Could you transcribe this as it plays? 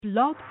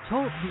Blog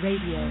Talk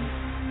Radio.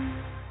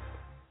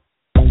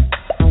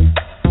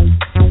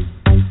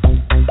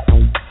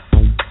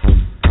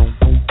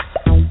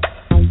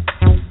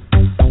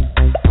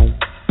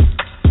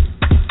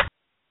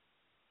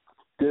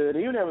 Good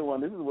evening,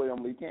 everyone. This is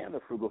William Lee Cam, the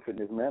Frugal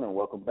Fitness Man, and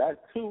welcome back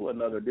to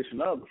another edition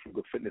of the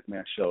Frugal Fitness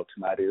Man Show.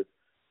 Tonight is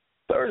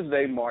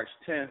Thursday, March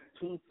 10th,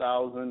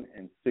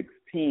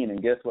 2016.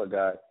 And guess what,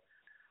 guys?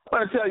 I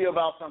want to tell you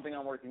about something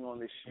I'm working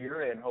on this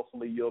year, and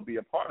hopefully you'll be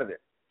a part of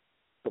it.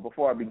 So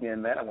before I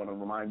begin that, I want to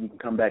remind you can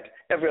come back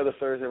every other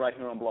Thursday right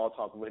here on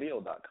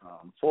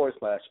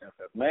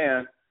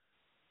blogtalkradio.com/FFman.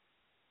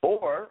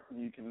 Or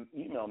you can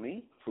email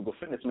me,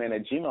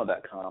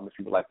 frugalfitnessman@gmail.com, if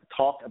you would like to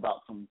talk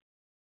about some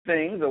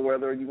things or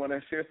whether you want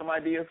to share some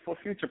ideas for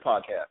future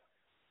podcasts.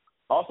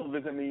 Also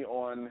visit me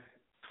on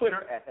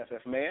Twitter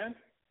 @FFman.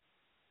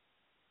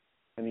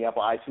 In the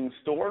Apple iTunes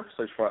store,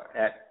 search for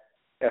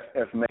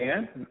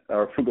 @FFman,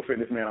 or Frugal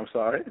Fitness Man, I'm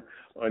sorry.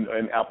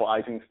 On Apple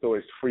iTunes store,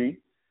 it's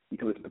free. You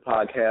can listen to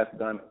podcasts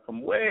done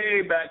from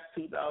way back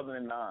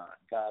 2009.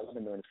 Guys, I've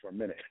been doing this for a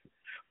minute.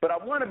 But I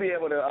want to be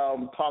able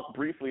to talk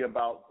briefly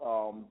about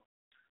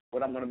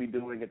what I'm going to be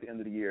doing at the end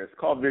of the year. It's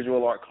called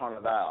Visual Art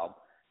Carnaval.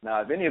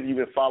 Now, if any of you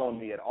have been following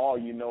me at all,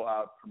 you know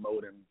I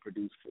promote and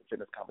produce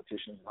fitness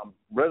competitions. I'm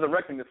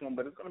resurrecting this one,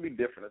 but it's going to be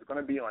different. It's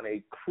going to be on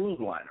a cruise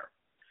liner.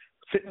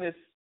 Fitness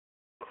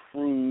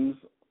cruise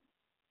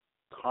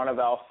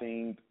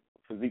Carnival-themed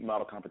physique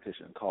model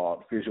competition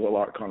called Visual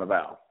Art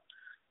Carnaval.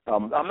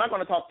 I'm not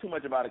going to talk too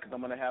much about it because I'm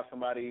going to have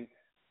somebody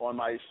on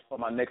my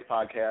next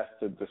podcast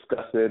to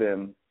discuss it,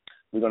 and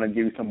we're going to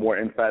give you some more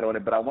insight on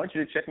it. But I want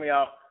you to check me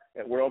out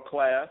at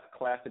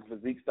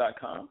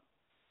worldclassclassicphysiques.com,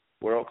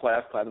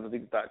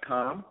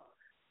 worldclassclassicphysiques.com,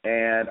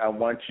 and I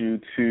want you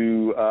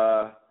to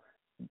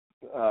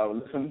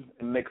listen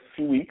in the next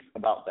few weeks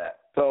about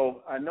that.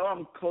 So I know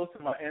I'm close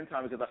to my end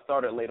time because I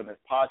started late on this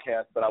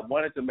podcast, but I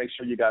wanted to make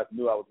sure you guys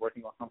knew I was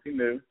working on something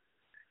new.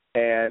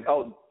 And,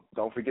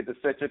 don't forget to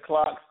set your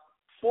clocks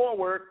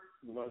forward.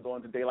 We're going to go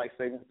into daylight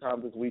savings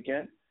time this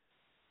weekend.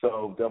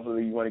 So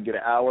definitely you want to get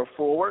an hour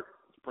forward,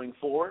 spring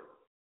forward.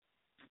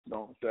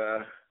 Don't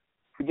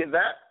forget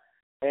that.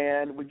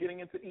 And we're getting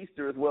into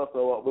Easter as well,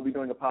 so we'll be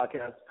doing a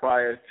podcast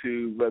prior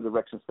to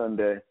Resurrection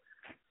Sunday.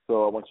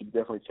 So I want you to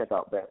definitely check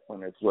out that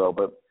one as well.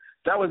 But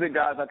that was it,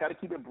 guys. I got to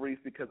keep it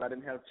brief because I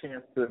didn't have a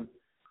chance to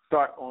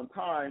start on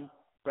time.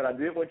 But I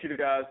did want you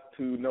guys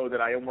to know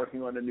that I am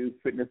working on a new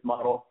fitness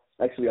model,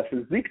 actually a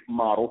physique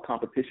model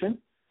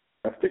competition,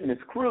 a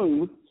fitness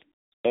cruise,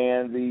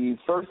 and the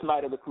first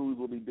night of the cruise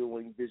we'll be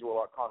doing Visual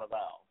Art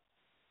Carnaval.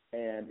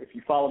 And if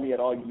you follow me at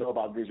all, you know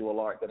about visual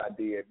art that I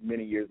did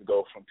many years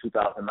ago from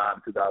 2009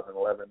 to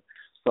 2011.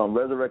 So I'm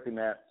resurrecting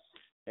that,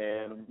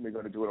 and we're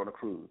going to do it on a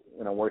cruise.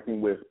 And I'm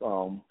working with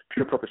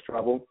Pure Purpose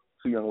Travel,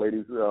 two young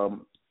ladies,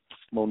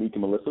 Monique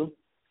and Melissa,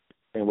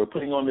 and we're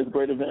putting on this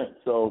great event.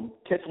 So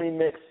catch me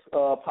next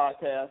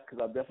podcast because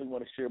I definitely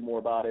want to share more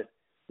about it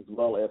as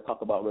well as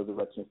talk about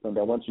Resurrection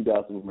Sunday. I want you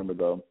guys to remember,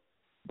 though,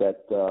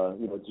 that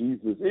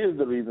Jesus is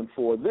the reason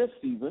for this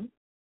season,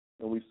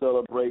 and we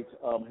celebrate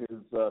his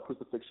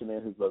crucifixion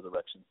and his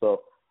resurrection.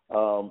 So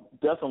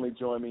definitely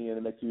join me in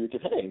the next few weeks.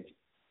 Hey,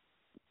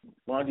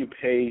 why don't you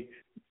pay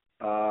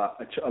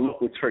a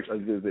local church a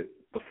visit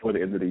before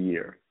the end of the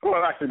year?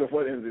 Well, actually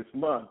before the end of this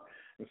month,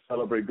 and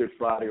celebrate Good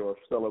Friday or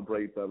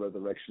celebrate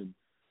Resurrection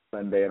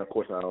Sunday. And, of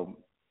course,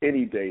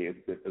 any day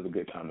is a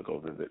good time to go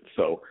visit.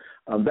 So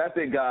that's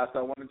it, guys. So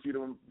I wanted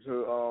you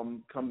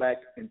to come back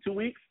in 2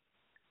 weeks,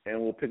 and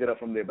we'll pick it up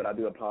from there. But I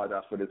do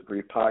apologize for this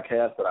brief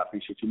podcast, but I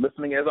appreciate you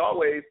listening. As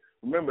always,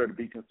 remember to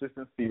be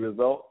consistent, see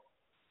results.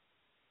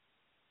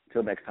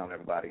 Until next time,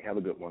 everybody, have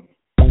a good one.